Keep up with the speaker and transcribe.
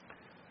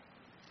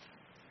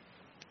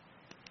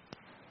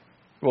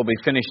We'll be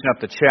finishing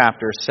up the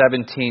chapter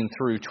 17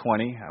 through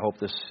 20. I hope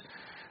this,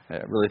 I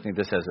really think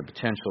this has the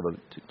potential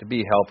to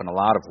be help in a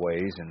lot of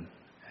ways.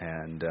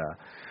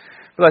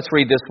 But let's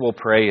read this. We'll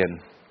pray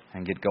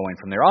and get going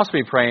from there. Also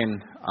be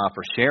praying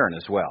for Sharon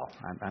as well.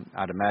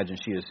 I'd imagine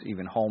she is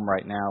even home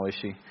right now, is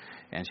she?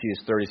 And she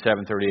is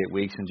 37, 38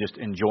 weeks and just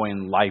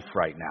enjoying life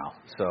right now.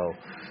 So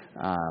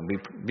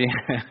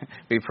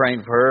be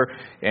praying for her.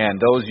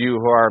 And those of you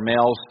who are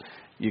males,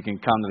 you can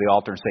come to the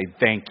altar and say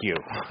thank you.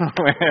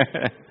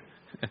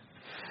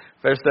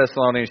 1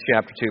 Thessalonians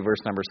chapter 2, verse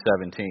number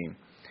 17.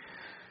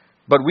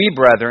 But we,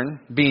 brethren,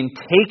 being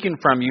taken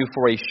from you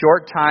for a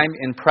short time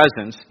in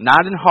presence,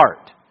 not in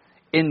heart,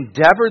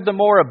 endeavored the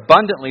more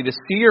abundantly to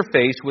see your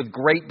face with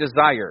great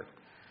desire.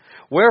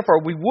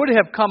 Wherefore we would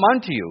have come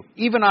unto you,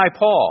 even I,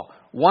 Paul,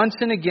 once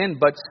and again,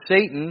 but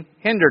Satan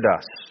hindered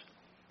us.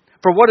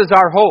 For what is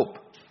our hope,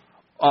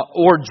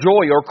 or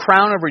joy, or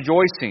crown of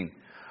rejoicing?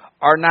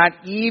 Are not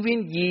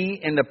even ye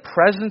in the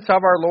presence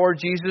of our Lord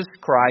Jesus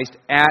Christ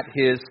at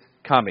His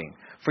coming?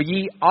 For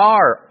ye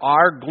are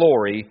our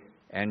glory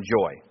and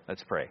joy.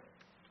 Let's pray.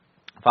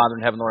 Father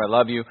in heaven, Lord, I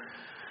love you.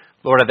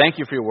 Lord, I thank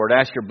you for your word. I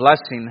ask your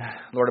blessing,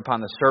 Lord,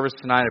 upon the service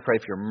tonight. I pray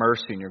for your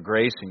mercy and your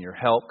grace and your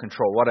help.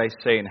 Control what I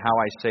say and how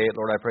I say it.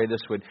 Lord, I pray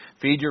this would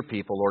feed your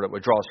people. Lord, it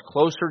would draw us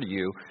closer to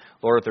you.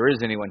 Lord, if there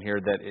is anyone here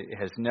that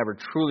has never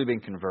truly been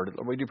converted,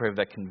 Lord, we do pray for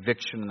that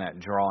conviction and that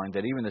drawing,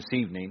 that even this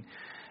evening,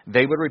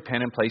 they would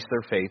repent and place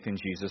their faith in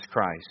Jesus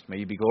Christ. May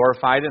you be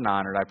glorified and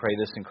honored. I pray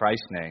this in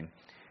Christ's name.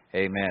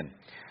 Amen.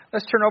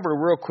 Let's turn over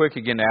real quick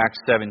again to Acts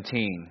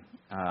 17.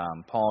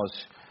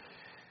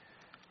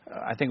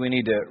 I think we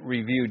need to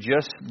review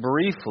just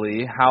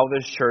briefly how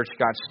this church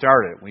got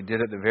started. We did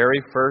it the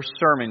very first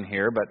sermon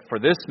here, but for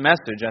this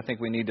message, I think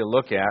we need to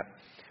look at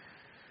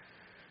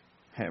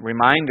and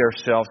remind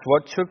ourselves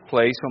what took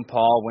place when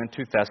Paul went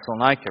to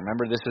Thessalonica.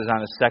 Remember, this is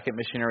on his second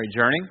missionary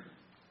journey.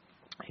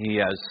 He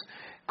has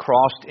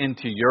crossed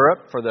into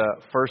Europe for the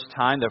first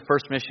time. The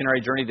first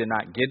missionary journey did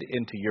not get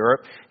into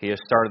Europe. He has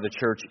started the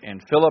church in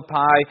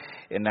Philippi,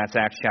 and that's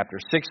Acts chapter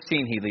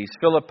 16. He leaves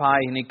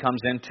Philippi, and he comes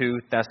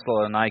into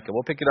Thessalonica.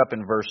 We'll pick it up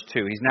in verse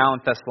 2. He's now in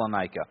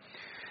Thessalonica.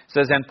 It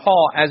says, And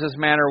Paul, as his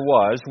manner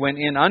was, went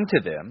in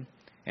unto them,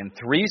 and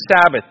 3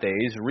 Sabbath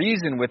days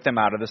reasoned with them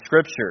out of the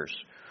Scriptures,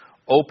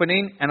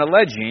 opening and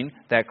alleging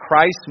that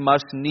Christ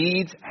must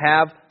needs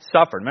have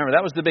suffered. Remember,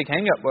 that was the big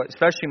hang-up,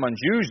 especially among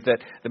Jews, that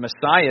the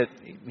Messiah,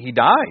 He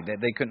died. That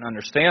they couldn't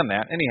understand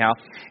that. Anyhow,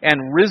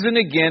 and risen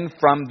again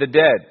from the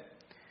dead.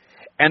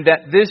 And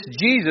that this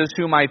Jesus,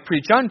 whom I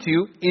preach unto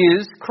you,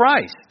 is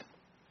Christ.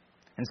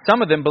 And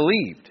some of them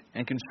believed,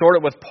 and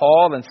consorted with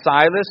Paul and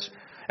Silas,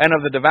 and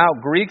of the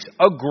devout Greeks,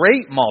 a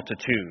great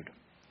multitude.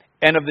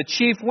 And of the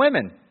chief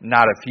women,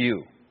 not a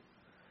few.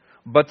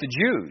 But the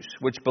Jews,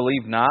 which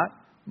believed not,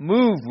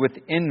 moved with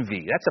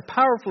envy. That's a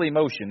powerful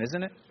emotion,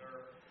 isn't it?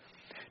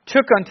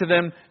 Took unto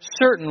them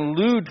certain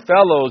lewd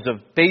fellows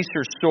of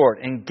baser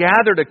sort, and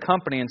gathered a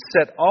company, and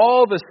set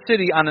all the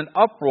city on an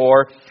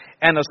uproar,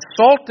 and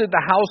assaulted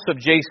the house of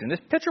Jason.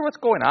 Just picture what's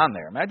going on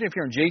there. Imagine if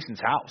you're in Jason's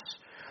house.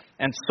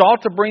 And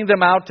sought to bring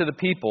them out to the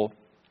people.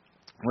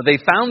 When they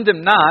found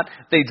them not,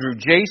 they drew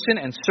Jason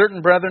and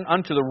certain brethren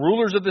unto the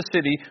rulers of the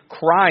city,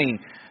 crying,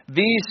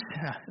 These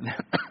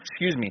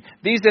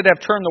that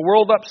have turned the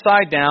world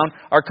upside down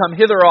are come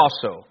hither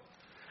also,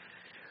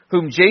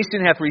 whom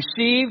Jason hath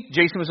received.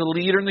 Jason was a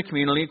leader in the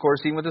community, of course,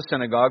 even with the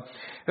synagogue.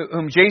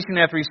 Whom Jason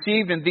hath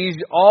received, and these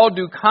all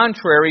do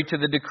contrary to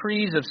the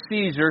decrees of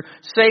Caesar,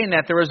 saying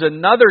that there is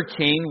another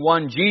king,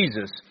 one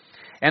Jesus.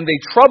 And they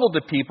troubled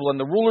the people and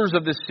the rulers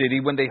of the city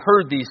when they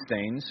heard these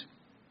things.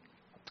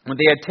 When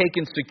they had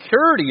taken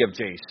security of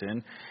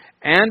Jason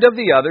and of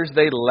the others,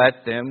 they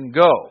let them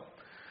go.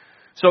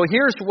 So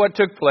here's what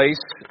took place,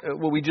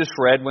 what we just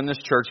read when this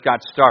church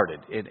got started.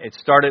 It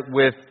started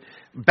with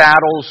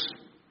battles,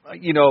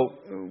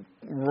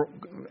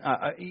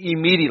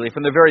 immediately.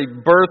 From the very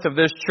birth of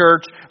this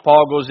church,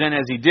 Paul goes in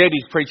as he did.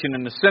 He's preaching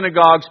in the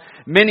synagogues.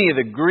 Many of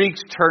the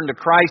Greeks turned to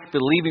Christ,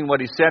 believing what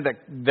he said,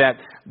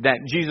 that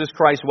Jesus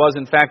Christ was,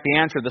 in fact, the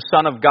answer, the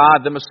Son of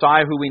God, the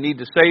Messiah who we need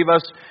to save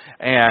us.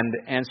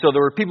 And so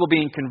there were people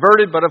being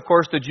converted, but of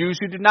course the Jews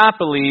who did not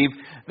believe,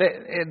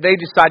 they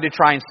decide to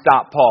try and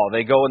stop Paul.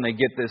 They go and they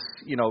get this,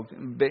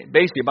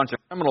 basically a bunch of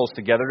criminals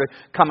together to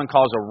come and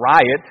cause a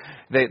riot.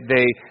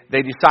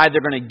 They decide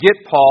they're going to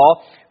get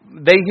Paul.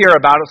 They hear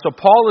about it, so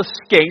Paul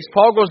escapes.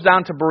 Paul goes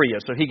down to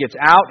Berea, so he gets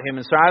out. Him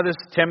and Silas,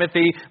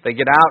 Timothy, they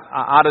get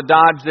out of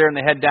Dodge there, and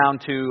they head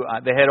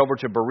over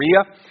to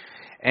Berea.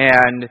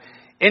 And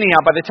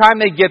anyhow, by the time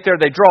they get there,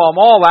 they draw them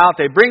all out.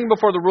 They bring them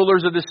before the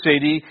rulers of the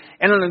city,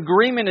 and an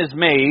agreement is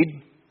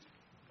made.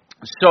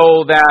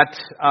 So that,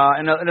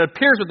 and it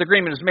appears that the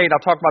agreement is made.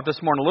 I'll talk about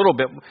this more in a little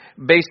bit,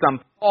 based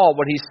on Paul.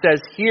 What he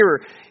says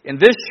here in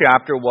this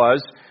chapter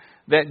was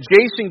that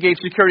Jason gave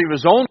security of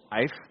his own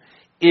life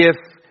if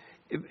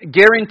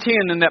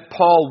guaranteeing them that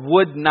Paul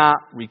would not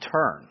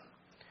return.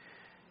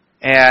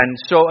 And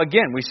so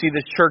again, we see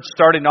this church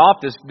starting off.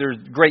 There's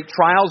great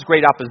trials,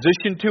 great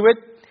opposition to it.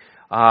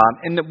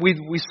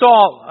 We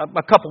saw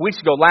a couple weeks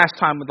ago, last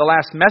time, with the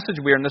last message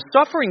we were in, the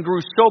suffering grew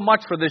so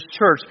much for this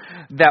church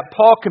that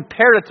Paul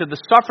compared it to the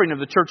suffering of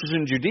the churches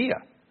in Judea.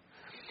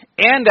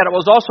 And that it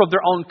was also of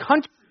their own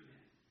country,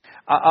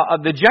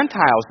 of the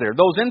Gentiles there,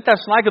 those in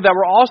Thessalonica that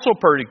were also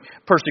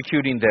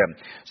persecuting them.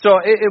 So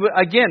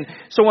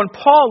so when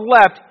Paul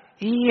left,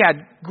 he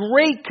had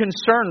great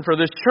concern for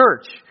this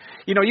church.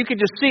 You know, you could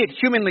just see it,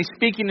 humanly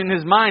speaking, in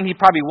his mind. He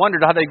probably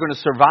wondered how they're going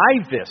to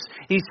survive this.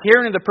 He's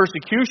hearing of the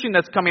persecution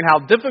that's coming, how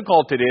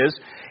difficult it is,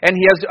 and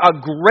he has a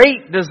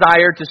great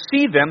desire to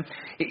see them.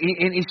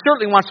 He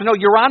certainly wants to know,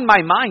 you're on my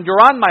mind,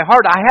 you're on my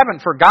heart, I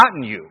haven't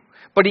forgotten you.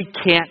 But he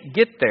can't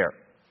get there.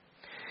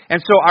 And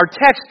so our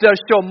text does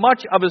show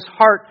much of his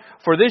heart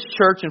for this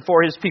church and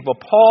for his people.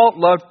 Paul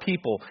loved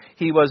people.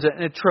 He was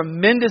a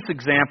tremendous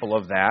example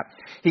of that.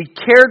 He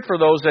cared for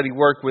those that he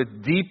worked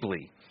with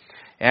deeply.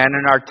 And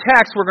in our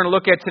text, we're going to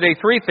look at today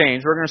three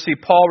things. We're going to see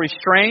Paul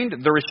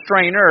restrained, the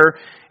restrainer,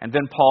 and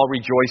then Paul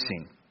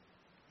rejoicing.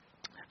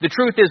 The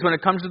truth is, when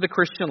it comes to the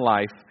Christian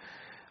life,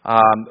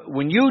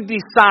 when you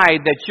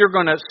decide that you're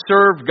going to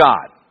serve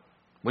God,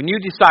 when you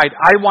decide,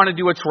 I want to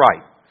do what's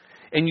right,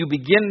 and you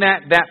begin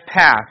that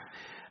path,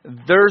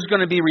 there's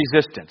going to be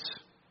resistance.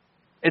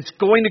 It's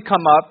going to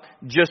come up.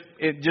 Just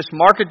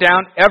mark it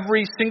down.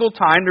 Every single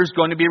time there's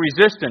going to be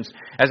resistance.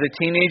 As a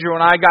teenager,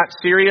 when I got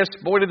serious,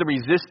 boy, did the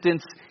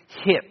resistance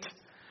hit.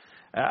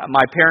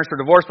 My parents were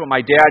divorced, but my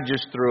dad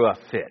just threw a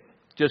fit.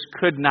 Just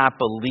could not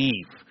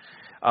believe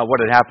what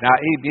had happened. Now,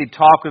 he'd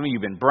talk with me.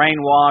 You've been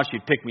brainwashed.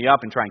 He'd pick me up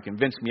and try and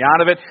convince me out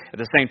of it. At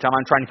the same time,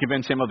 I'm trying to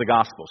convince him of the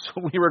gospel.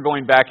 So we were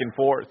going back and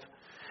forth.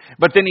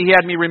 But then he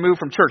had me removed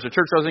from church. The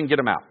church doesn't get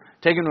him out.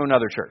 Take him to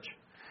another church.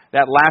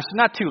 That lasted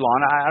not too long.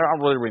 I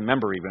don't really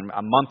remember even.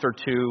 A month or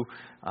two,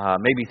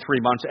 maybe 3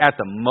 months at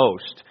the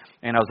most.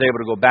 And I was able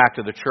to go back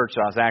to the church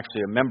I was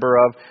actually a member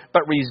of.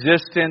 But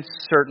resistance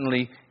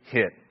certainly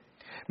hit.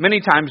 Many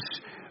times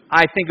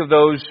I think of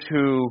those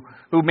who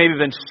maybe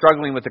have been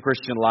struggling with the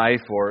Christian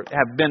life or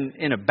have been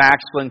in a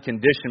backslidden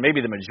condition,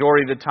 maybe the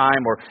majority of the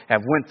time, or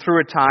have went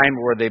through a time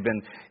where they've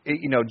been,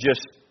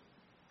 just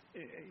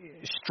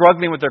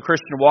struggling with their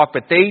Christian walk,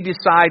 but they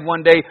decide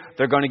one day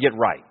they're going to get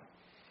right.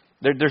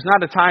 There's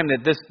not a time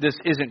that this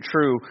isn't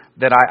true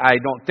that I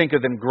don't think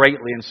of them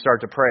greatly and start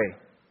to pray.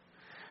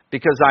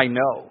 Because I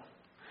know.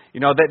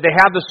 That they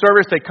have the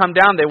service, they come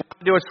down, they want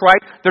to do what's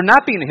right. They're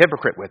not being a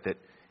hypocrite with it.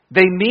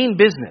 They mean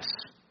business.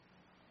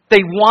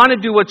 They want to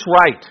do what's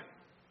right.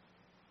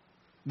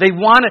 They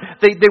want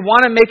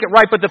to make it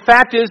right. But the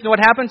fact is, you know what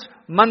happens?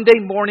 Monday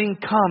morning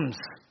comes.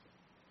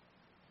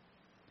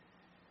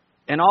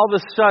 And all of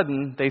a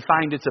sudden, they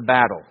find it's a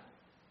battle.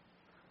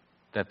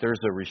 That there's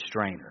a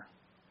restrainer.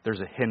 There's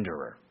a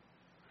hinderer.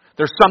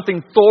 There's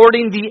something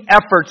thwarting the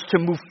efforts to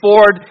move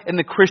forward in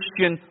the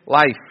Christian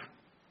life.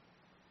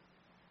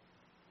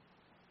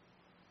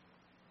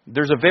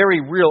 There's a very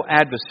real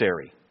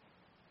adversary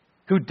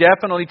who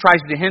definitely tries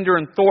to hinder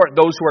and thwart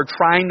those who are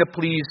trying to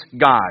please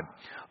God.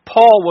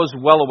 Paul was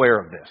well aware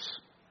of this.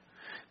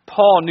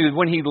 Paul knew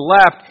when he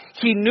left,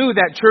 he knew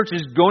that church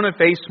is going to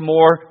face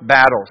more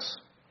battles.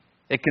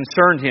 It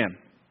concerned him.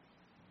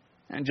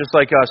 And just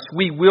like us,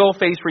 we will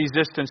face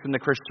resistance in the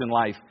Christian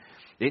life.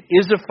 It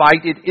is a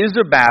fight. It is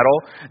a battle.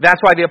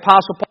 That's why the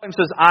Apostle Paul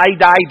says, I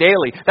die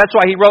daily. That's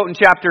why he wrote in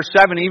chapter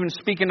 7, even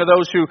speaking to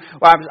those who,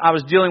 I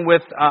was dealing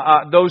with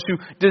those who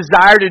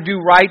desire to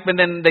do right, but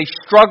then they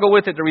struggle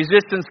with it. The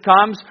resistance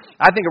comes.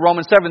 I think of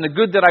Romans 7, the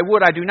good that I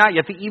would, I do not,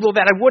 yet the evil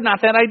that I would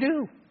not, that I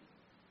do.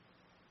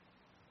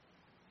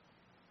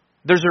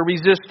 There's a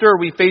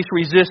resistor. We face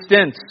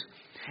resistance.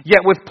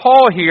 Yet with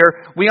Paul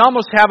here, we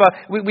almost have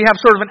we have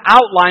sort of an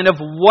outline of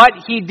what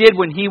he did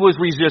when he was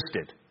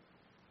resisted.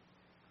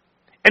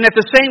 And at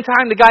the same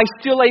time, the guy's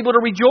still able to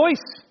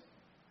rejoice.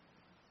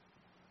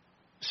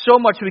 So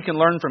much we can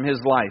learn from his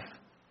life.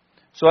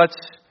 So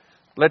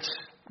let's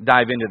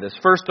dive into this.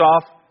 First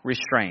off,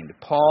 restrained.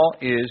 Paul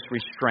is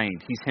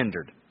restrained. He's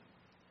hindered.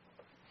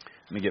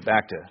 Let me get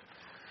back to...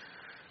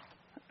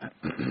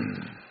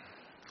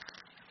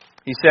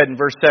 He said in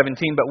verse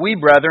 17, But we,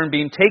 brethren,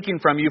 being taken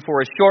from you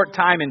for a short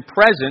time in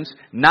presence,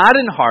 not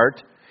in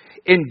heart,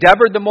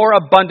 endeavored the more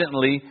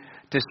abundantly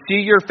to see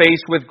your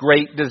face with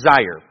great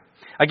desire.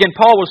 Again,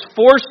 Paul was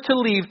forced to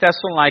leave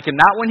Thessalonica,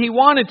 not when he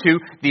wanted to.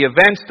 The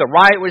events, the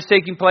riot was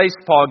taking place.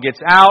 Paul gets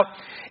out,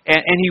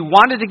 and he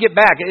wanted to get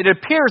back. It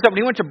appears that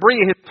when he went to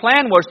Berea, his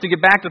plan was to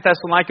get back to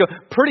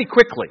Thessalonica pretty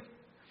quickly.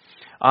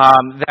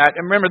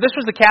 Remember, this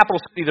was the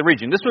capital city of the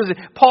region.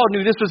 Paul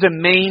knew this was a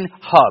main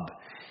hub.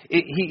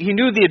 He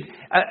knew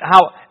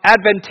how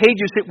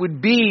advantageous it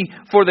would be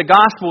for the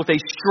gospel with a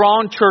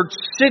strong church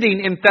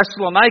sitting in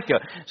Thessalonica.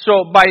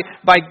 So by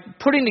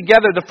putting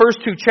together the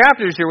first two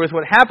chapters here with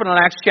what happened on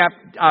Acts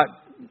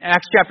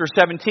chapter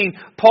 17,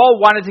 Paul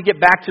wanted to get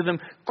back to them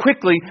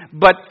quickly,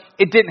 but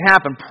it didn't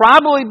happen.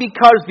 Probably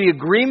because the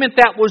agreement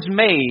that was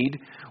made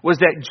was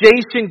that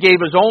Jason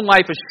gave his own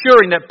life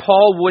assuring that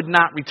Paul would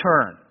not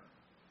return.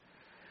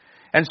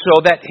 And so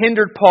that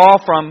hindered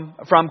Paul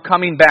from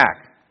coming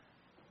back.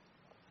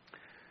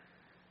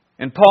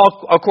 And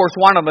Paul, of course,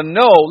 wanted them to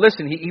know,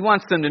 listen, he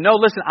wants them to know,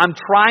 listen, I'm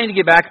trying to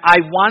get back. I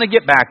want to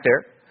get back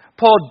there.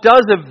 Paul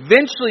does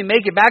eventually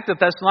make it back to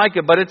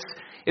Thessalonica, but it's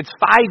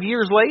 5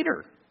 years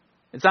later.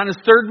 It's on his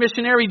third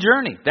missionary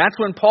journey. That's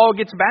when Paul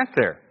gets back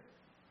there.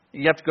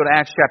 You have to go to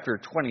Acts chapter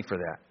 20 for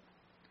that.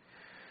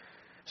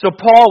 So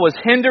Paul was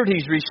hindered,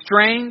 he's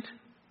restrained.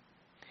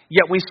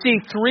 Yet we see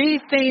three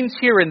things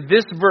here in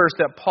this verse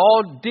that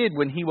Paul did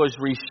when he was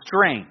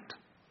restrained,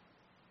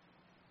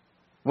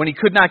 when he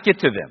could not get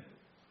to them.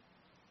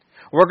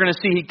 We're going to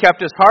see he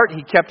kept his heart,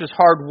 he kept his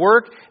hard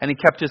work, and he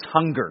kept his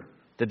hunger,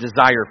 the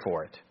desire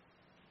for it.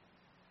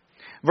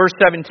 Verse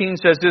 17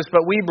 says this,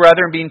 "But we,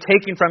 brethren, being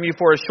taken from you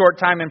for a short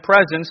time in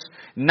presence,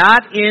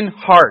 not in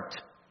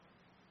heart."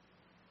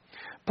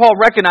 Paul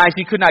recognized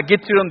he could not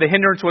get to them. The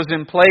hindrance was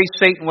in place.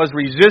 Satan was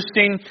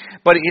resisting.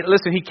 But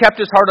listen, he kept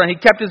his heart on. He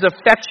kept his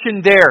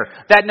affection there.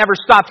 That never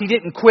stopped. He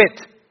didn't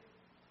quit.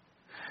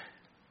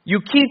 You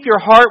keep your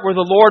heart where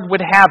the Lord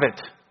would have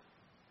it.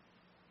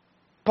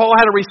 Paul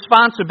had a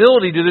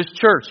responsibility to this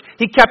church.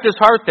 He kept his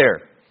heart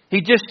there.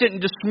 He just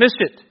didn't dismiss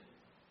it.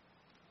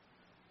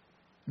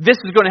 This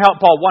is going to help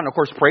Paul, one, of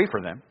course, pray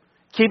for them.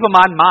 Keep them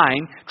on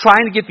mind,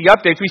 trying to get the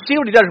updates. We see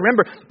what he does.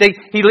 Remember,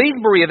 he leaves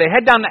Berea, they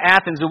head down to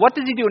Athens. And what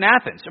does he do in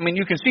Athens? I mean,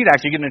 you can see it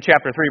actually getting in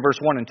chapter 3, verse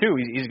 1 and 2.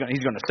 He's going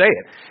to say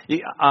it.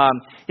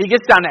 He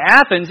gets down to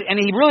Athens, and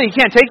he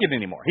can't take it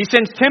anymore. He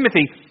sends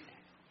Timothy,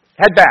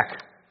 head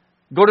back.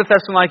 Go to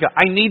Thessalonica.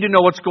 I need to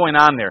know what's going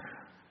on there.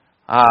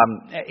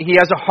 He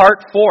has a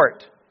heart for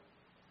it.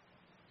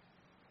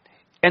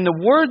 And the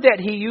word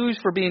that he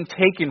used for being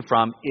taken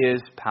from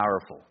is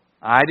powerful.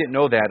 I didn't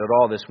know that at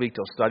all this week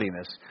till studying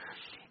this.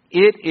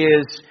 It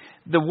is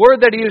the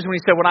word that he used when he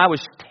said, "when I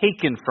was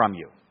taken from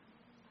you."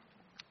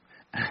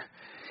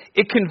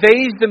 It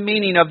conveys the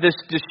meaning of this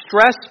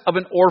distress of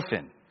an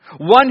orphan,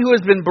 one who has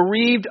been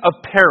bereaved of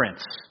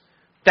parents.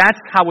 That's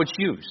how it's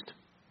used.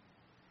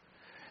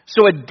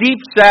 So a deep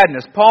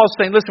sadness. Paul's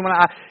saying, listen, when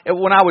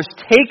I was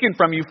taken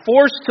from you,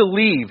 forced to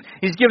leave.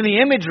 He's given the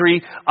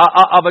imagery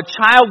of a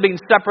child being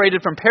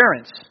separated from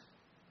parents.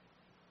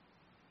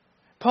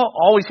 Paul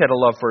always had a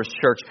love for his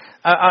church.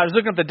 I was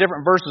looking at the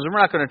different verses, and we're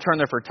not going to turn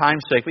there for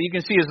time's sake, but you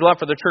can see his love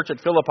for the church at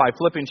Philippi,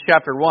 Philippians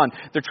chapter 1,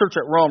 the church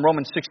at Rome,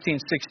 Romans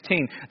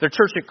 16:16, the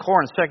church at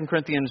Corinth, 2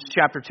 Corinthians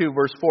chapter 2,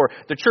 verse 4,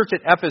 the church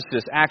at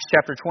Ephesus, Acts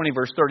chapter 20,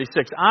 verse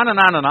 36, on and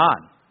on and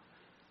on.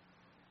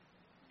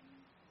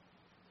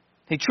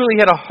 He truly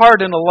had a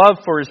heart and a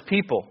love for his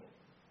people.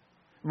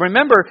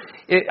 Remember,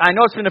 I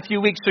know it's been a few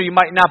weeks, so you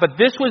might not, but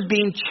this was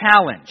being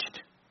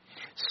challenged.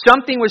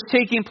 Something was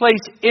taking place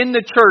in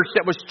the church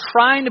that was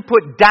trying to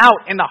put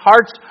doubt in the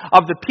hearts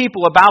of the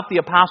people about the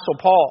Apostle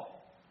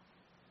Paul.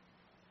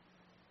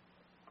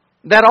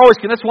 That's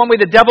one way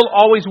the devil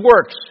always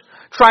works.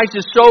 Tries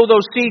to sow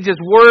those seeds as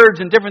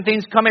words and different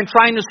things come in,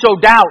 trying to sow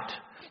doubt.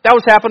 That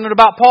was happening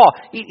about Paul.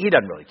 He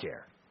doesn't really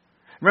care.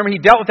 Remember, he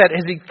dealt with that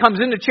as he comes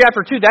into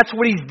chapter 2. That's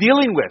what he's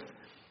dealing with.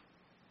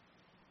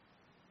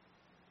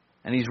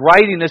 And he's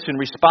writing this in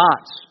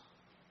response.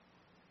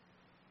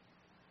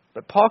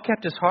 But Paul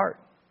kept his heart.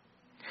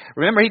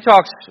 Remember, he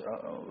talks,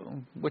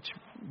 which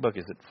book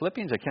is it?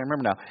 Philippians? I can't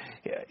remember now.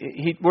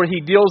 Where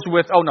he deals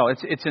with,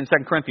 it's in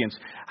 2 Corinthians,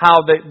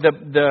 how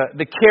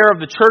the care of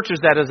the churches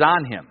that is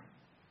on him.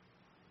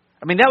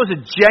 I mean, that was a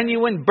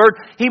genuine burden.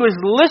 He was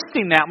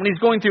listing that when he's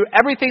going through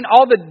everything,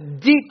 all the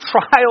deep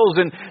trials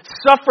and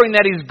suffering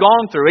that he's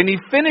gone through. And he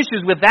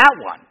finishes with that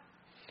one,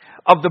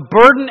 of the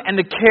burden and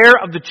the care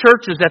of the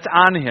churches that's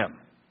on him.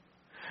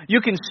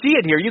 You can see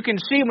it here. You can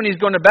see when he's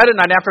going to bed at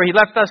night after he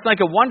left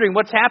Thessalonica, wondering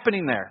what's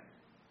happening there.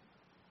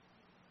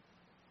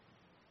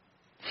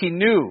 He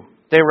knew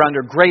they were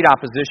under great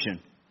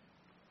opposition.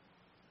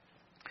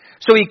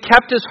 So he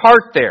kept his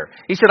heart there.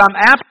 He said, I'm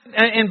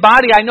absent in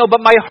body, I know,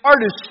 but my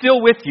heart is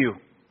still with you.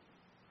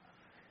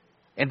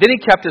 And then he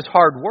kept his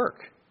hard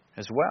work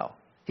as well.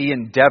 He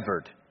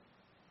endeavored.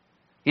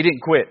 He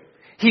didn't quit.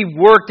 He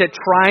worked at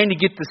trying to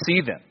get to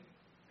see them.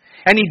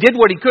 And he did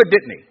what he could,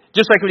 didn't he?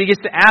 Just like when he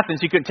gets to Athens,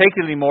 he couldn't take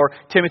it anymore.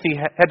 Timothy,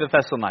 head to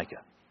Thessalonica.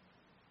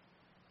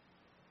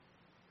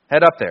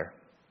 Head up there.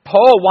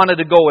 Paul wanted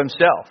to go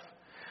himself,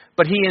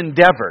 but he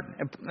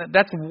endeavored.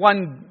 That's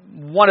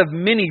one of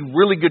many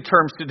really good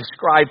terms to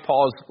describe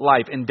Paul's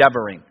life,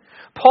 endeavoring.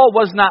 Paul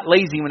was not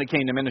lazy when it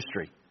came to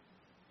ministry.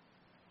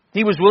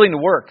 He was willing to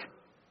work.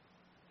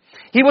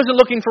 He wasn't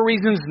looking for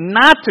reasons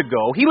not to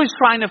go. He was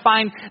trying to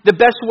find the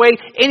best way,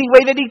 any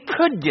way that he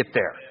could get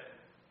there.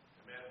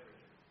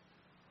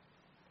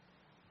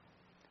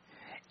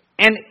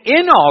 And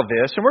in all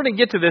this, and we're going to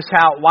get to this,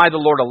 why the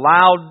Lord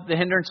allowed the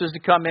hindrances to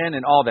come in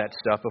and all that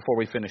stuff before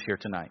we finish here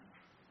tonight.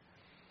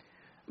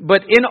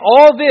 But in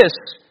all this,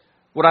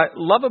 what I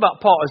love about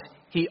Paul is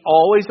he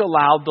always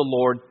allowed the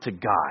Lord to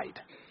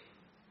guide.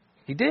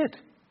 He did.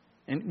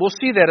 And we'll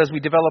see that as we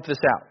develop this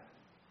out.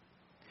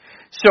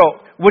 So,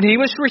 when he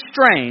was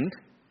restrained,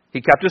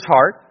 he kept his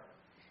heart,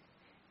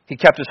 he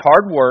kept his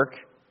hard work,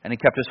 and he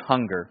kept his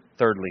hunger,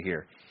 thirdly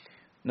here.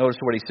 Notice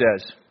what he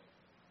says.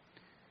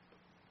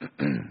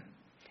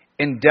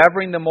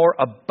 Endeavoring the more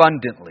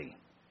abundantly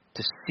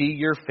to see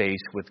your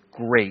face with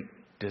great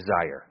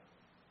desire.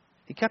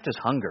 He kept his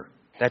hunger.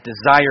 That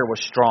desire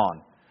was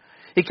strong.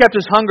 He kept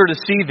his hunger to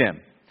see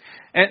them.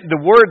 And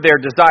the word there,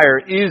 desire,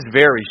 is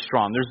very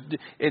strong.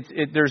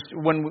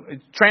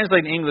 When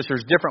translated in English,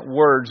 there's different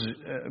words,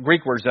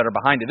 Greek words that are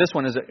behind it. This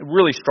one is a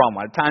really strong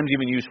one. At times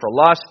even used for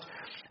lust.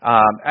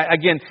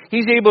 Again,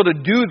 he's able to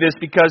do this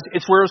because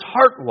it's where his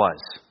heart was.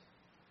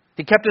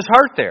 He kept his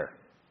heart there.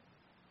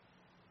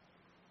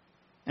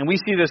 And we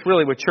see this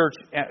really with church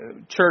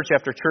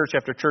after church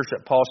after church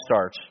that Paul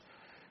starts,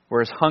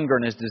 where his hunger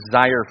and his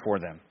desire for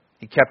them,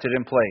 he kept it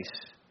in place.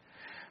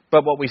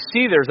 But what we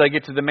see there, as I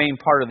get to the main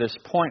part of this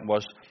point,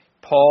 was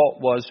Paul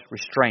was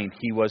restrained.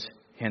 He was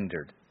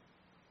hindered.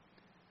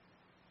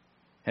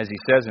 As he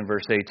says in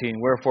verse 18,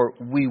 wherefore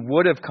we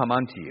would have come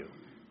unto you,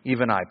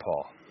 even I,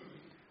 Paul,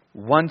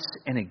 once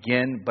and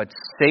again, but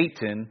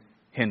Satan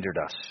hindered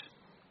us.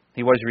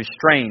 He was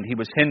restrained. He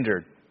was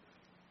hindered.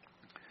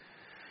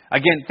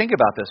 Again, think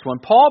about this. When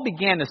Paul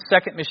began his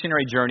second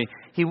missionary journey,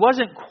 he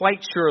wasn't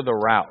quite sure of the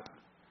route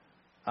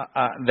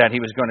that he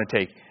was going to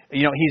take.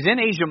 You know, he's in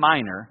Asia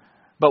Minor,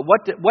 but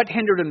what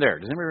hindered him there?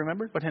 Does anybody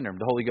remember? What hindered him?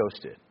 The Holy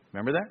Ghost did.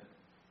 Remember that?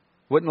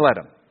 Wouldn't let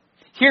him.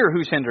 Here,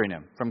 who's hindering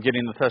him from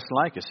getting to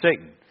Thessalonica?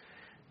 Satan.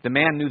 The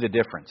man knew the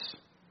difference.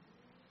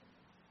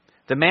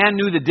 The man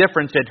knew the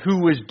difference at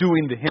who was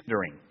doing the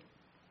hindering.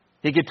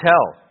 He could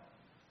tell.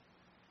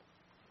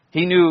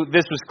 He knew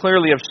this was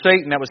clearly of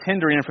Satan that was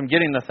hindering him from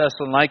getting to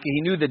Thessalonica.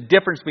 He knew the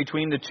difference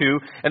between the two.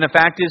 And the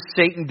fact is,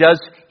 Satan does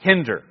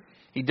hinder.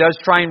 He does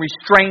try and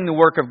restrain the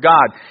work of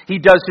God. He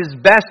does his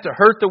best to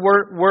hurt the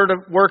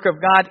work of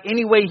God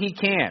any way he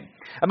can.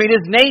 I mean,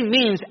 his name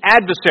means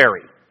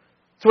adversary.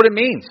 That's what it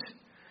means.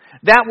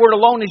 That word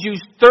alone is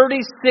used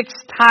 36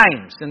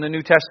 times in the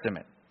New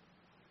Testament.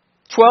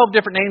 12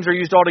 different names are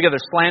used altogether.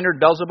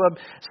 Beelzebub,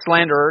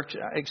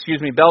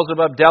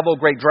 devil,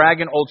 great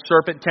dragon, old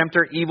serpent,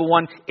 tempter, evil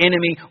one,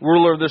 enemy,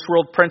 ruler of this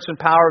world, prince and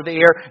power of the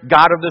air,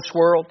 God of this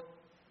world.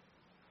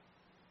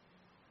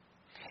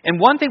 And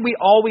one thing we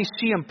always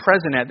see him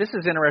present at, this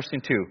is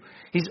interesting too,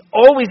 he's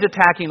always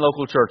attacking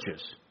local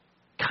churches.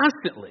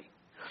 Constantly.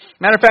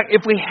 Matter of fact,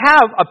 if we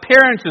have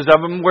appearances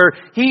of him where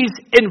he's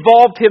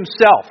involved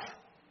himself,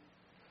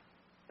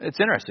 it's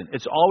interesting.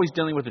 It's always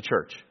dealing with the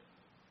church.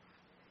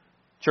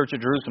 Church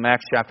of Jerusalem,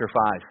 Acts chapter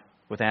 5,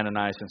 with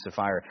Ananias and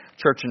Sapphira.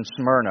 Church in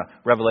Smyrna,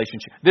 Revelation.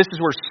 This is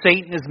where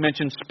Satan is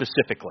mentioned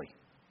specifically.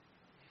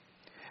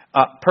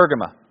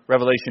 Pergama,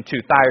 Revelation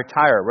 2.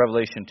 Thyatira,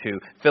 Revelation 2.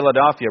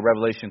 Philadelphia,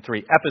 Revelation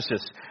 3.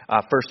 Ephesus,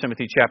 1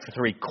 Timothy chapter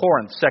 3.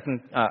 Corinth, 2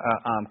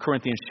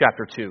 Corinthians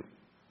chapter 2.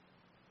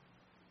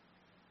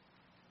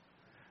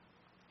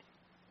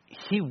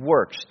 He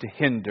works to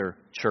hinder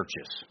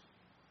churches.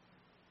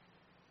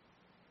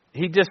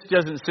 He just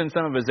doesn't send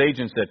some of his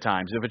agents at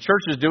times. If a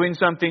church is doing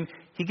something,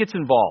 he gets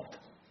involved.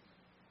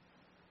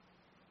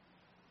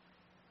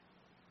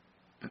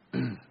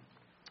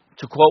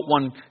 To quote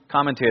one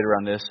commentator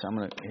on this,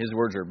 his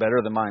words are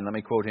better than mine. Let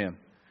me quote him.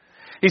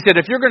 He said,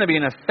 if you're going to be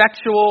an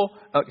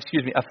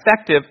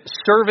effective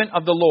servant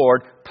of the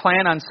Lord,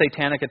 plan on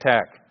satanic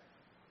attack.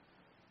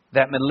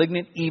 That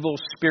malignant, evil,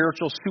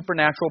 spiritual,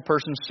 supernatural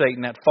person,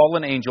 Satan, that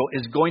fallen angel,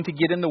 is going to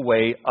get in the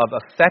way of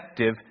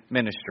effective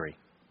ministry.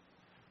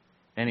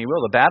 And he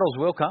will. The battles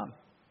will come.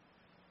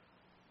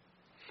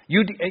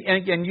 You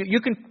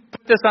can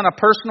put this on a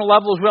personal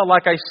level as well.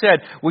 Like I said,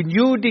 when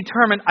you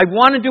determine, I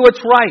want to do what's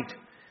right,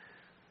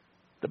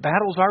 the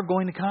battles are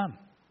going to come.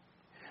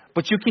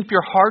 But you keep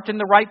your heart in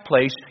the right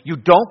place. You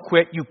don't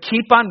quit. You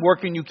keep on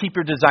working. You keep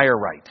your desire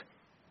right.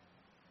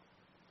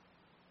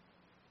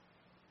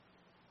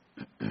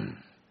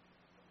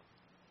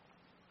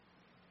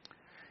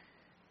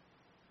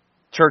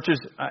 Churches,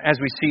 as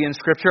we see in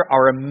Scripture,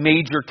 are a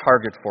major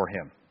target for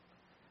him.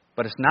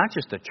 But it's not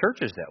just the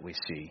churches that we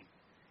see.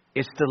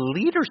 It's the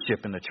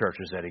leadership in the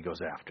churches that he goes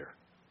after.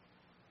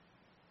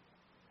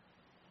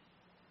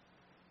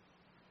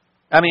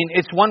 I mean,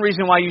 it's one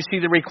reason why you see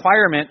the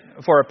requirement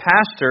for a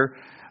pastor,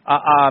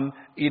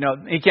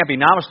 he can't be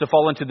novice to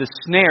fall into the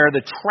snare,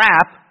 the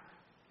trap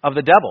of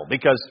the devil.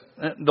 Because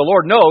the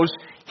Lord knows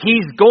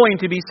he's going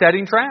to be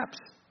setting traps.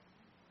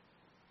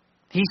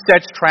 He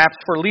sets traps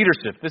for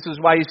leadership. This is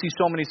why you see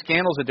so many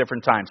scandals at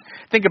different times.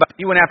 Think about it.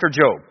 He went after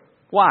Job.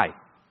 Why?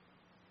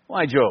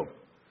 Why Job?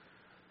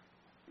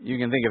 You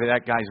can think of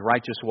that guy's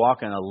righteous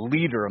walk and a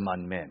leader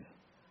among men.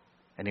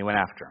 And he went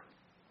after him.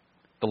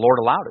 The Lord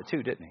allowed it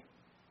too, didn't he?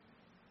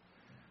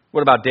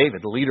 What about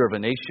David, the leader of a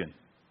nation?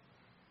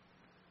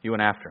 He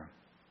went after him.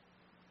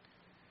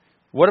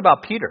 What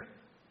about Peter?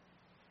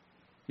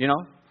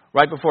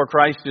 Right before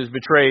Christ is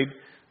betrayed,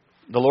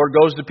 the Lord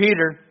goes to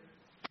Peter.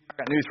 I've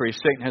got news for you.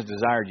 Satan has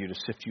desired you to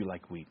sift you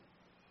like wheat.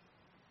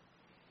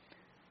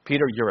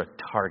 Peter, you're a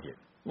target.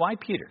 Why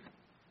Peter?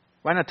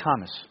 Why not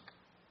Thomas?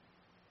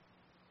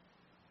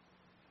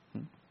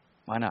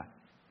 Why not?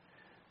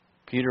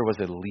 Peter was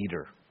a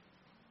leader.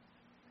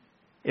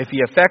 If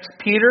he affects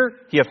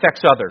Peter, he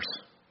affects others.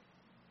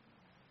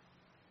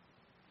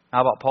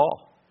 How about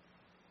Paul?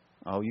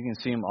 Oh, you can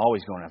see him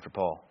always going after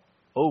Paul.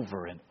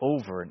 Over and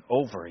over and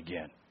over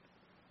again.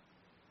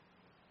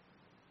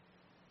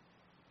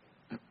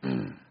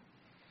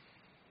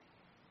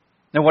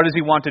 Now, what does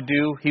he want to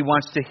do? He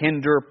wants to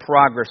hinder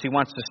progress. He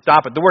wants to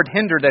stop it. The word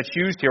hinder that's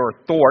used here, or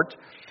thwart,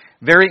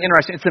 very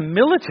interesting. It's a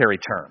military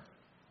term.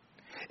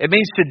 It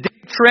means to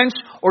dig a trench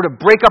or to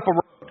break up a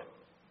road.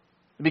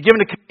 To be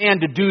given a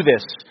command to do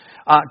this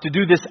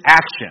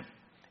action.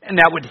 And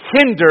that would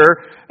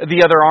hinder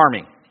the other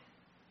army.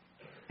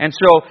 And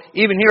so,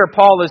 even here,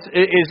 Paul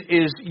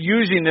is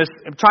using this,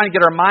 trying to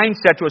get our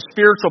mindset to a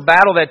spiritual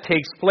battle that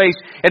takes place,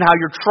 and how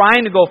you're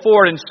trying to go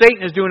forward, and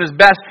Satan is doing his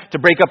best to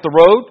break up the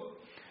road,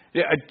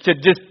 to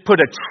just put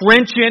a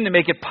trench in to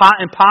make it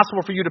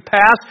impossible for you to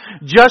pass,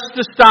 just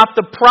to stop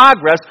the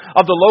progress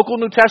of the local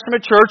New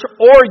Testament church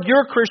or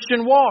your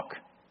Christian walk.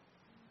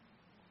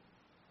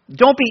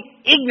 Don't be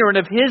ignorant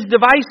of his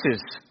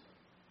devices.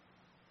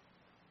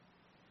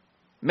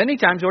 Many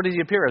times, what does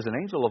he appear? As an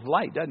angel of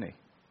light, doesn't he?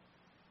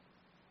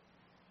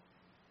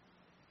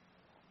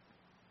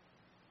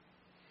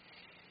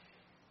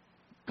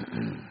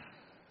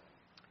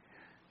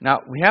 Now,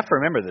 we have to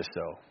remember this,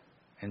 though.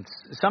 And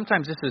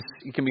sometimes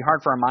it can be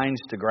hard for our minds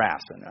to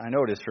grasp. And I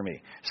know it is for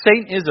me.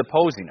 Satan is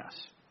opposing us.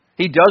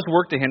 He does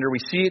work to hinder. We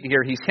see it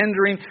here. He's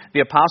hindering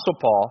the Apostle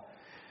Paul.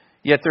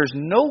 Yet there's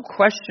no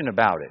question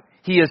about it.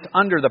 He is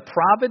under the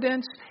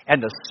providence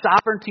and the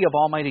sovereignty of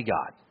Almighty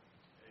God.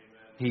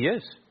 Amen. He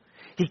is.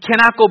 He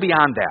cannot go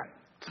beyond that.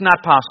 It's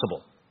not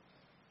possible.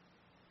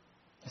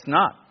 It's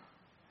not.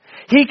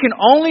 He can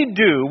only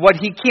do what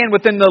he can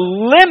within the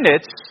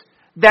limits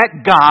that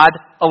God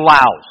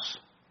allows.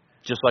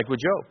 Just like with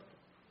Job.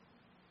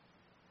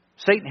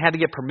 Satan had to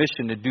get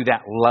permission to do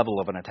that level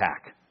of an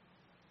attack.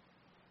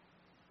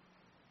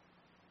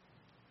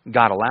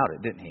 God allowed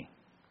it, didn't he?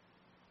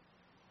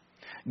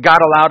 God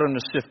allowed him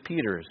to sift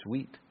Peter as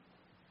wheat.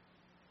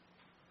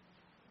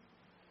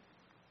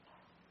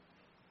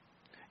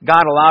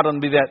 God allowed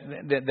him to be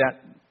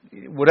that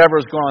whatever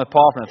was going on with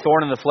Paul, from the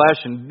thorn in the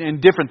flesh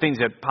and different things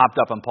that popped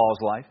up in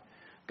Paul's life.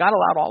 God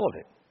allowed all of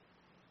it.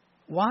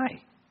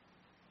 Why?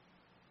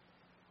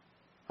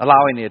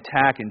 Allowing the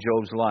attack in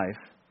Job's life,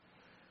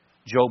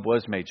 Job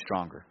was made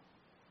stronger.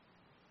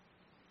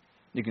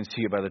 You can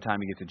see it by the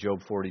time you get to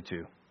Job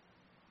 42.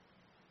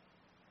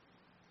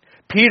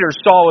 Peter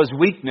saw his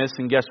weakness,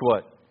 and guess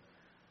what?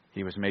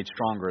 He was made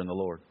stronger in the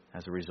Lord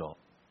as a result.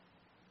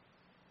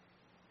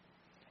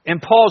 In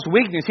Paul's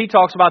weakness, he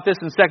talks about this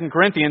in 2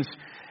 Corinthians,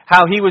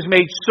 how he was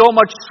made so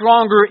much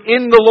stronger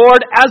in the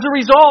Lord as a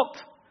result.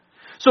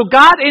 So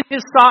God, in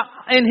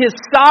His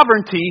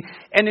sovereignty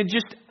and in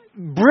just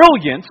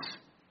brilliance,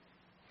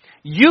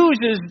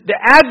 uses the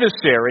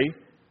adversary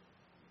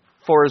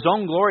for His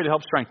own glory to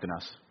help strengthen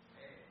us.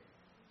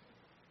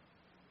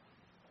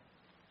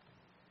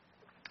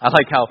 I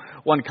like how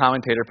one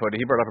commentator put it.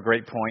 He brought up a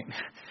great point.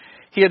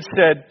 He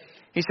said,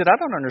 I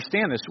don't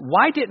understand this.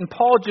 Why didn't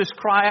Paul just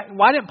cry out,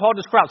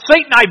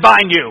 Satan, I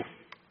bind you!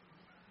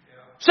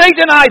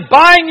 Satan, I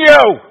bind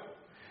you!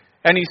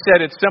 And he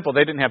said, it's simple.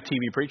 They didn't have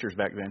TV preachers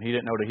back then. He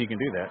didn't know that he can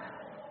do that.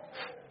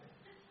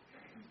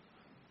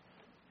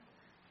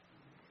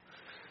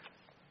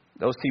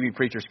 Those TV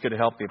preachers could have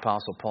helped the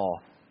Apostle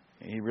Paul.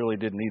 He really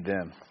did need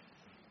them.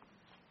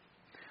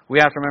 We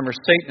have to remember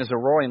Satan is a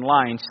roaring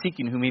lion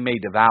seeking whom he may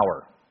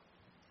devour.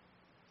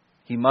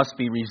 He must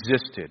be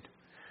resisted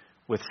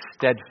with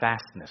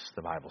steadfastness,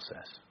 the Bible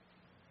says.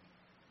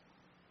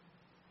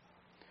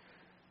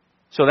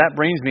 So that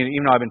brings me,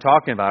 even though I've been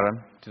talking about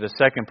him, to the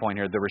second point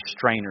here, the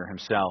restrainer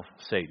himself,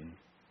 Satan.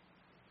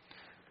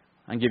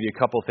 I'll give you a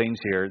couple things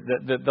here.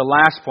 The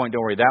last point,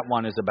 don't worry, that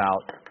one is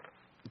about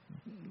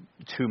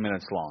 2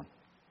 minutes long.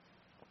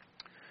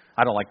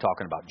 I don't like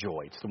talking about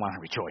joy. It's the one I'm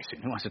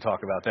rejoicing. Who wants to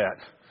talk about that?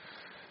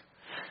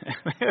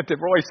 Did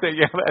Roy say,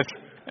 yeah, that's...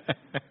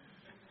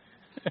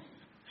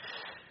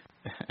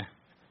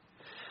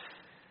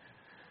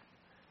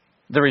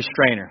 The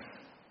restrainer.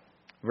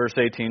 Verse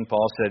 18,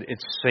 Paul said,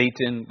 it's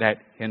Satan that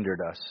hindered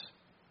us.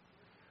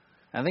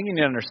 I think you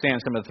need to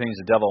understand some of the things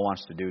the devil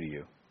wants to do to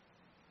you.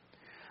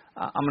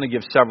 I'm going to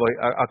give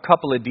a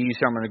couple of D's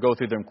here. I'm going to go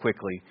through them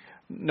quickly.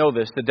 Know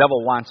this, the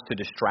devil wants to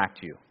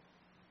distract you.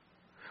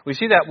 We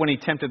see that when he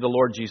tempted the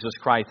Lord Jesus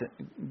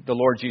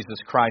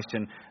Christ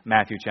in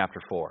Matthew chapter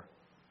 4.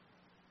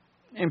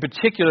 In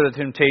particular, the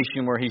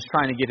temptation where he's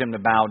trying to get him to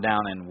bow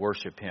down and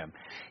worship him.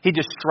 He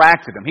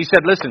distracted him. He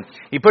said, listen,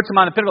 he puts him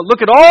on the pinnacle.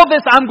 Look at all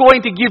this I'm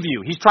going to give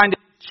you. He's trying to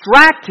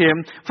distract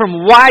him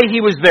from why he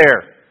was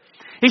there.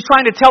 He's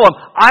trying to tell him,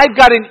 I've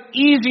got an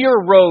easier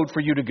road for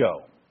you to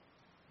go.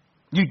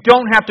 You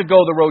don't have to go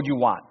the road you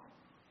want.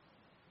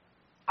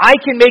 I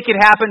can make it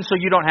happen so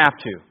you don't have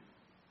to.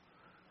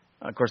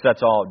 Of course,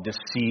 that's all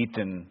deceit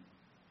and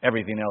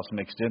everything else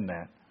mixed in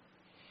that.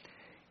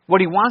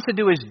 What he wants to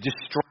do is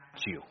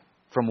distract you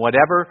from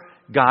whatever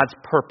God's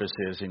purpose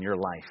is in your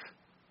life.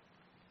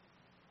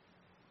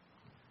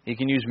 He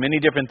can use many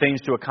different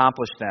things to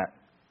accomplish that.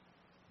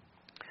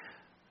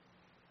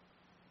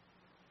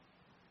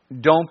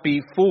 Don't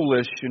be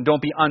foolish and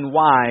don't be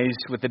unwise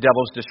with the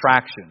devil's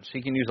distractions.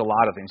 He can use a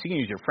lot of things. He can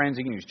use your friends,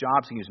 he can use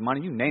jobs, he can use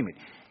money, you name it.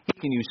 He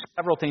can use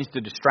several things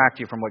to distract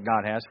you from what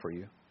God has for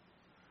you.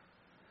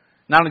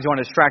 Not only does he want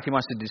to distract, he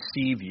wants to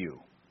deceive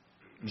you.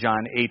 John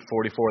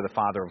 8:44, the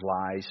father of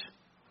lies.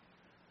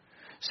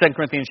 2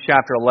 Corinthians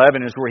chapter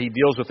 11 is where he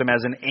deals with him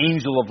as an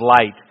angel of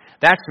light.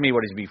 That's to me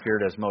what he's to be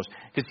feared as most.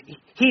 Because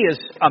he is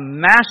a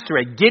master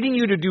at getting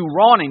you to do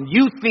wrong and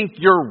you think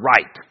you're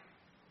right.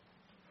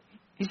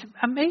 He's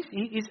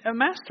amazing. He's a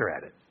master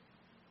at it.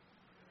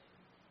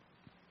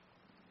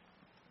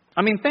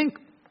 I mean, think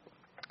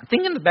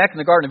in the back in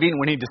the Garden of Eden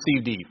when he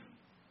deceived Eve.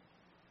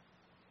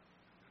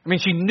 I mean,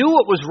 she knew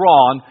what was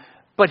wrong,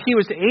 but he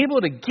was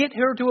able to get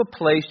her to a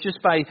place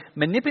just by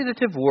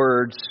manipulative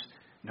words.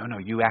 No,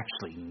 you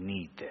actually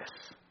need this.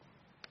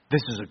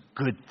 This is a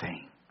good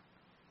thing.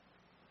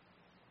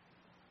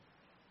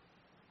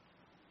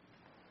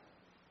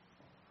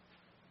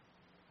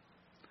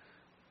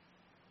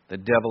 The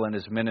devil and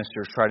his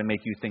ministers try to make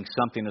you think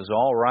something is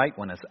all right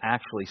when it's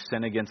actually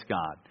sin against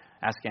God.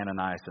 Ask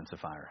Ananias and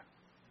Sapphira.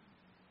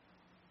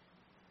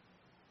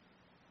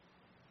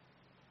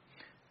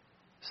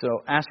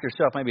 So ask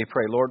yourself, maybe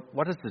pray, Lord,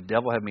 what does the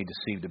devil have me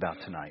deceived about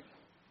tonight?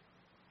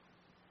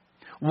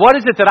 What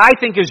is it that I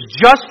think is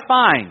just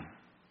fine?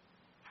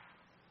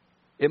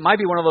 It might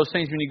be one of those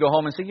things when you go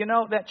home and say,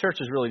 that church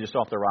is really just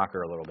off the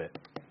rocker a little bit.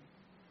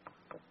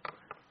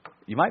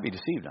 You might be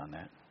deceived on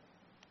that.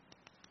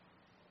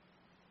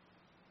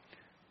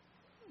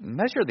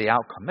 Measure the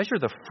outcome. Measure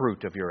the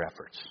fruit of your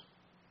efforts.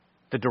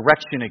 The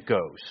direction it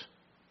goes.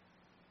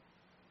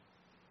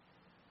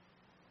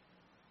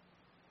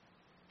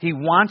 He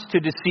wants to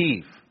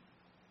deceive.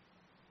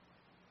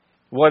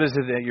 What is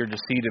it that you're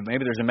deceived of?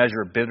 Maybe there's a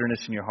measure of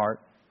bitterness in your heart.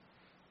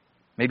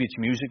 Maybe it's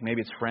music.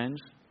 Maybe it's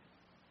friends.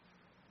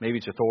 Maybe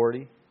it's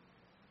authority.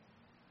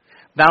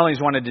 Not only does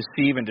he want to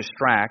deceive and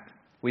distract,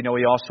 we know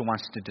he also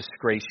wants to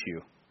disgrace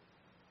you.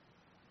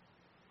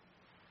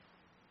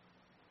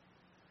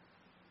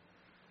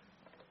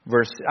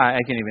 I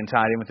can even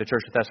tie it in with the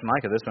church of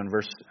Thessalonica. This one,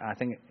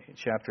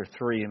 chapter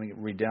 3. Let me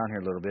read down here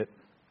a little bit.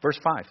 Verse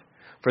 5.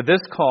 For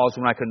this cause,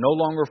 when I could no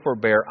longer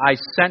forbear, I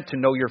sent to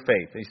know your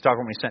faith. He's talking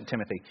when he sent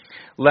Timothy.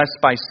 Lest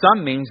by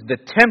some means the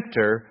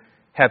tempter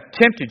have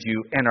tempted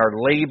you, and our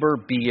labor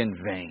be in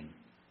vain.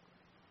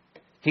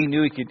 He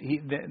knew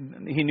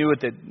he knew what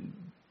the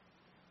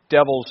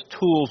devil's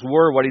tools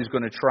were, what he's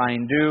going to try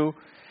and do.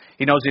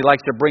 He knows he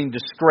likes to bring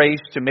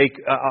disgrace to make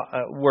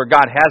where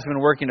God has been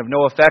working of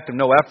no effect, of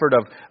no effort,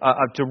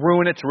 to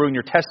ruin it, to ruin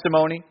your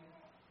testimony.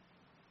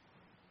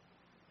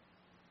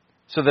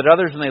 So that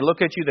others, when they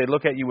look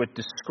at you with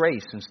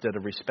disgrace instead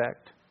of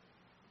respect.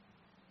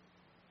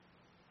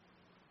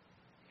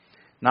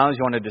 Not only does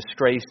he want to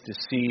disgrace,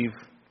 deceive,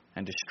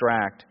 and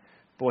distract,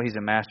 boy, he's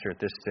a master at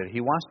this.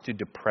 He wants to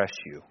depress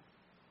you.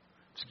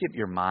 Just get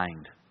your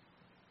mind.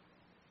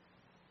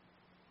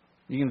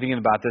 You can think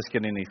about this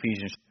getting in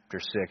Ephesians chapter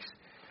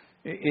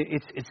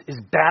 6. His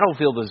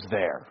battlefield is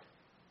there.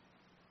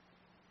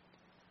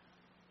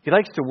 He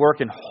likes to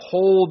work and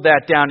hold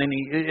that down, and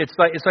it's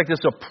like this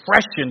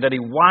oppression that he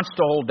wants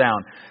to hold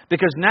down.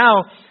 Because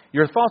now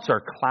your thoughts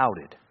are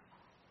clouded.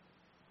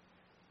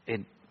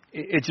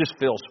 It just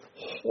feels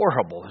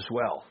horrible as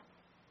well.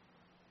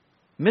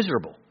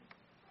 Miserable.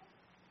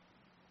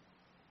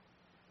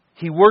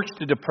 He works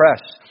to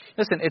depress.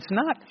 Listen, it's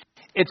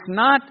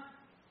not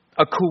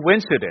a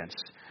coincidence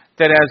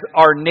that as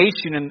our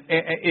nation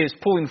is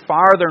pulling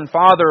farther and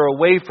farther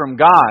away from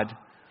God,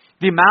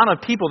 the amount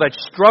of people that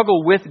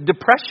struggle with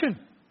depression.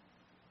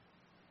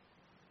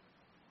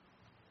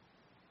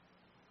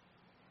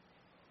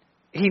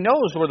 He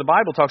knows where the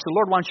Bible talks, the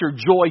Lord wants your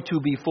joy to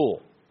be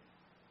full.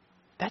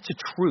 That's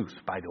a truth,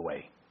 by the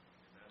way.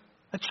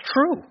 That's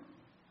true.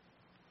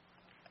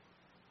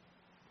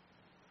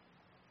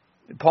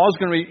 Paul's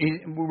going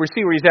to we'll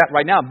see where he's at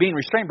right now, being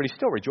restrained, but he's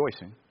still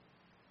rejoicing.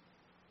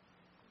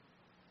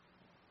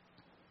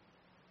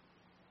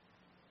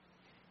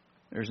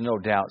 There's no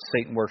doubt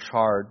Satan works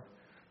hard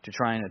to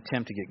try and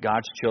attempt to get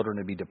God's children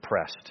to be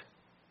depressed.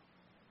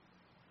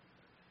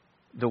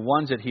 The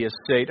ones that he has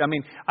saved. I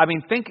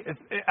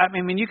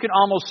mean, you can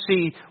almost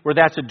see where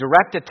that's a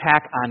direct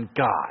attack on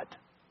God.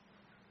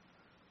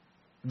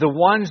 The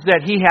ones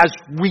that he has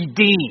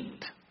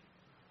redeemed.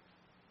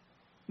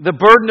 The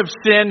burden of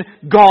sin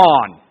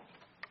gone.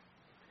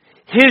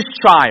 His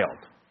child.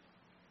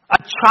 A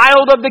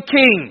child of the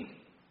King.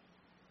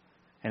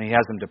 And he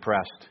has them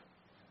depressed.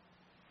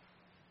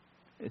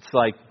 It's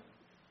like,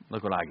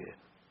 look what I did.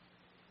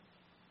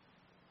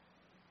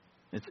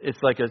 It's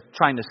like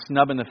trying to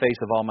snub in the face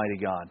of Almighty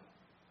God.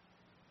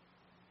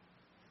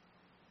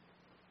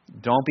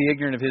 Don't be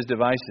ignorant of his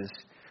devices.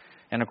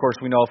 And of course,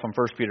 we know from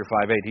 1 Peter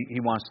 5:8,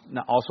 he wants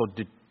also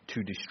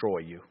to destroy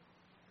you.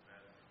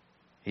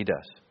 He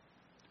does.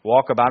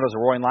 Walk about as a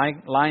roaring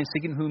lion,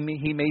 seeking whom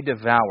he may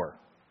devour.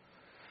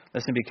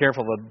 Listen, be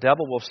careful. The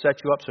devil will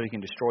set you up so he can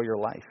destroy your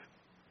life.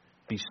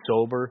 Be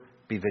sober,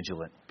 be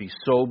vigilant. Be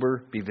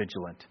sober, be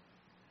vigilant.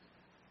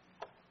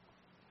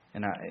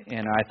 And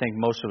I think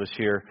most of us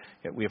here,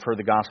 we have heard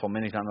the gospel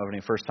many times over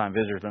any first-time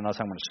visitors, but unless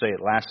I'm going to say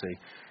it lastly,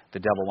 the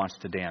devil wants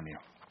to damn you.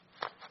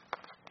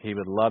 He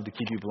would love to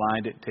keep you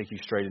blinded, take you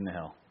straight into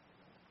hell.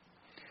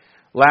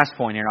 Last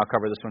point here, and I'll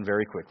cover this one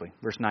very quickly.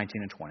 Verse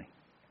 19 and 20.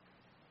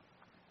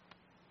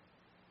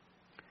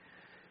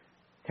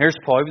 Here's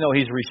Paul, even though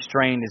he's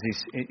restrained,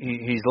 as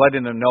he's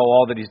letting them know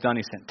all that he's done.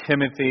 He sent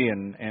Timothy,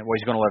 and well,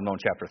 he's going to let them know in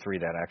chapter 3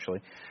 that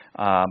actually.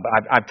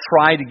 But I've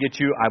tried to get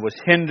you. I was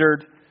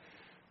hindered.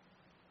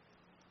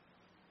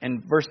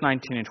 And verse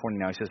 19 and 20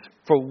 now, he says,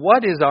 "For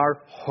what is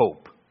our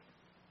hope?"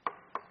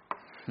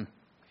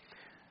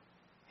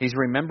 He's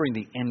remembering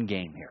the end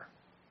game here.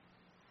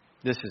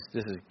 This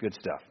is good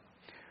stuff.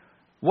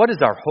 What is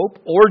our hope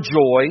or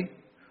joy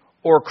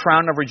or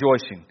crown of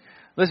rejoicing?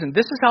 Listen,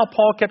 this is how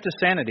Paul kept his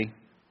sanity.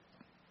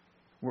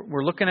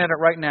 We're looking at it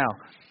right now.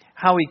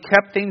 How he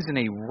kept things in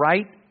a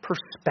right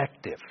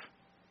perspective.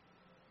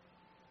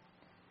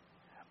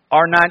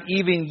 Are not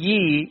even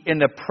ye in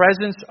the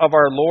presence of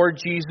our Lord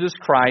Jesus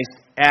Christ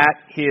at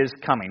His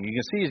coming? You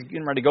can see he's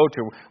getting ready to go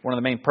to one of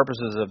the main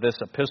purposes of this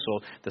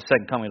epistle, the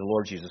second coming of the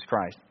Lord Jesus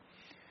Christ.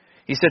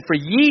 He said, "For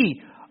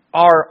ye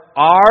are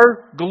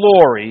our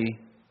glory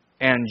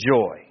and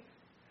joy."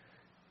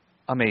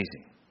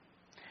 Amazing.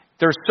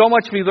 There's so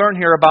much we learn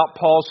here about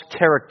Paul's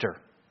character.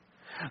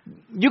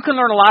 You can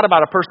learn a lot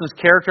about a person's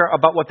character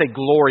about what they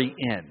glory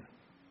in.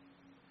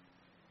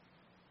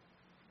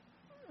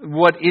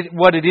 What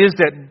it is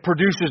that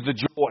produces the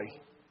joy.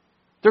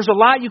 There's a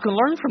lot you can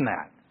learn from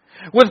that.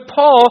 With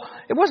Paul,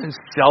 it wasn't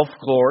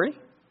self-glory.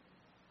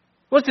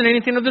 It wasn't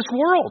anything of this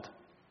world.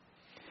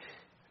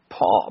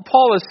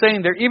 Paul is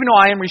saying there, even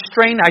though I am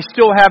restrained, I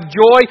still have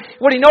joy.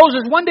 What he knows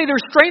is one day the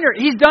restrainer,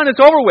 he's done,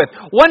 it's over with.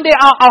 One day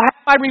I'll have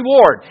my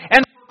reward.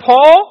 And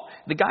Paul,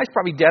 the guy's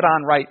probably dead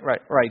on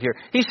right here.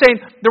 He's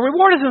saying, the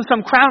reward isn't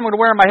some crown I'm going to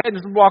wear on my head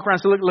and just walk around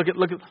and say, look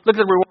at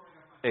the reward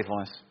of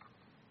faithfulness.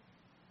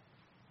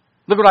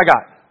 Look what I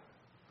got.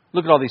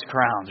 Look at all these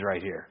crowns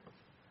right here.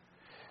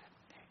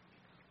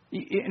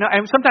 You know,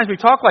 and sometimes we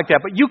talk like that,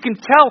 but you can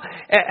tell,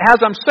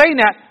 as I'm saying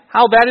that,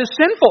 how that is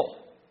sinful.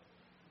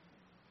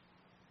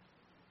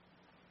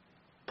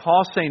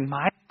 Paul's saying,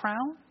 my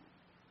crown?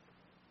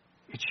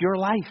 It's your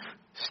life,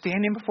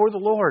 standing before the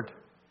Lord.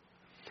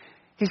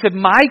 He said,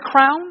 my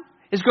crown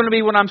is going to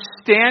be when I'm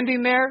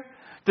standing there,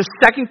 the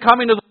second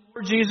coming of the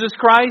Lord Jesus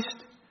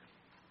Christ,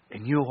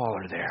 and you all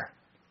are there.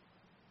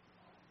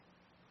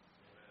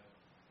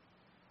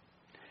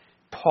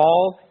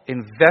 Paul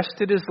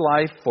invested his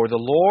life for the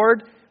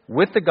Lord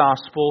with the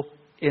gospel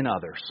in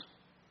others.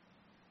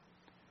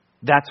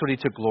 That's what he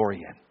took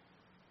glory in.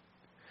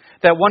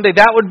 That one day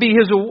that would be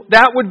his award.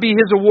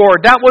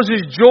 That was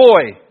his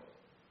joy.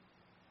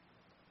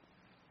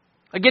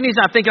 Again, he's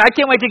not thinking, I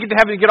can't wait to get to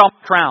heaven and get all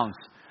my crowns.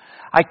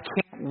 I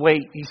can't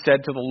wait, he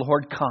said, till the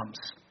Lord comes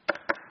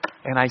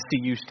and I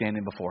see you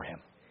standing before Him.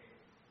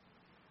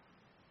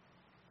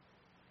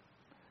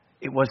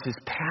 It was his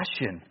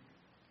passion.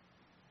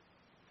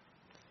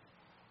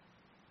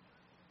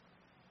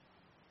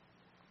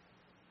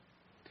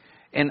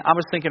 And I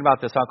was thinking about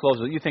this. I'll close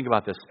with you. Think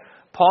about this.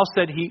 Paul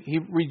said he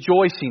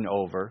rejoicing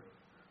over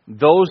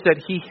those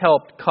that he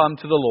helped come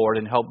to the Lord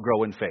and help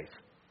grow in faith.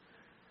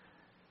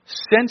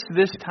 Since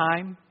this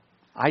time,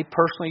 I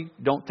personally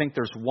don't think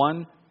there's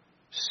one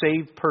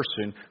saved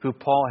person who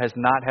Paul has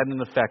not had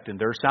an effect in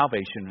their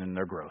salvation and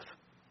their growth.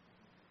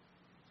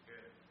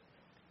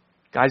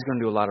 Guy's going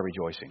to do a lot of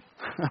rejoicing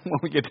when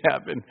we get to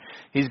heaven.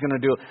 He's going to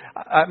do.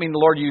 I mean, the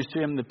Lord used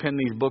him to pen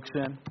these books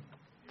in.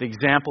 The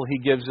example He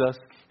gives us,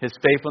 His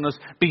faithfulness,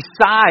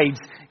 besides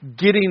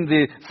getting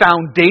the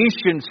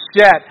foundation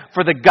set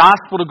for the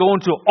gospel to go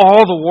into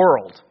all the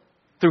world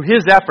through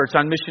His efforts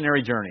on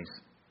missionary journeys.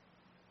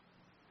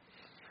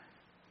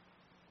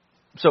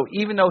 So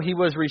even though he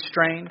was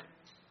restrained,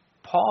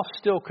 Paul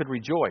still could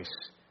rejoice.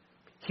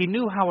 He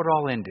knew how it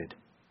all ended.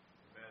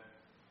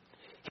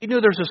 He knew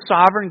there's a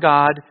sovereign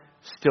God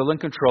still in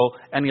control,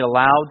 and he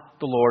allowed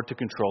the Lord to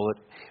control it.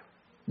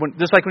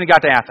 Just like when he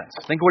got to Athens.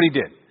 Think of what he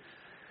did.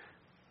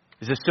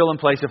 Is it still in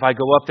place if I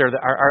go up there?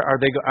 Are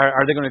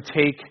they going to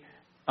take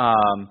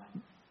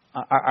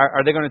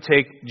are they going to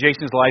take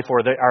Jason's life,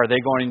 or are they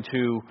going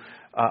to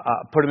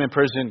put him in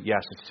prison?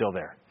 Yes, it's still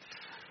there.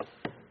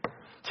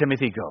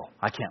 Timothy, go.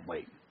 I can't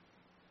wait.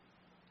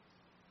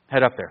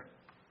 Head up there.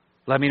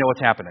 Let me know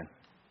what's happening.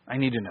 I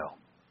need to know.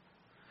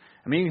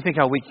 I mean, you think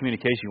how weak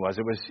communication was.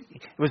 It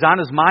was on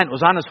his mind. It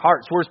was on his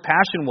heart. It's where his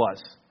passion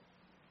was.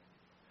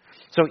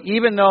 So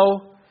even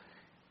though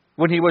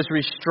when he was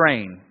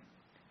restrained,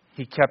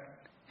 he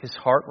kept his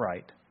heart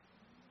right.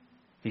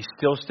 He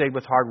still stayed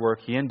with hard work.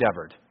 He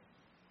endeavored.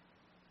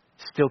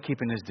 Still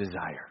keeping his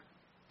desire,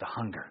 the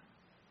hunger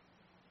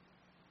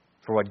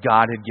for what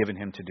God had given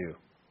him to do.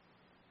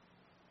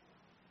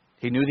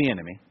 He knew the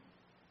enemy,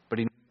 but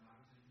he knew,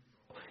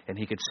 and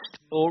he could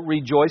still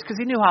rejoice because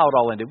he knew how it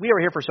all ended. We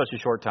were here for such a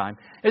short time.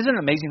 Isn't it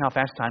amazing how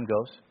fast time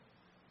goes?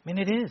 I mean,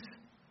 it is.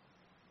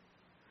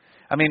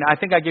 I mean, I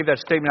think I gave that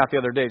statement out the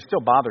other day. It still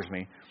bothers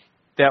me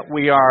that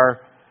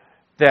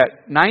that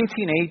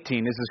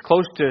 1918 is as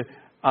close to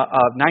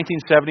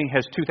 1970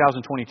 as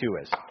 2022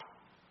 is.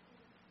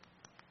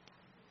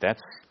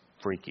 That's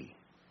freaky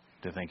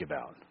to think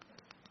about.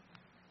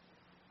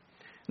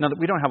 Now,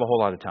 we don't have a whole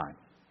lot of time.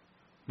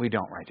 We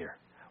don't right here.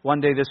 One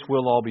day this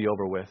will all be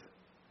over with.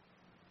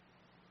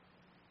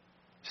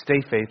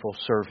 Stay faithful,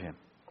 serve Him.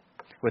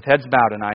 With heads bowed and eyes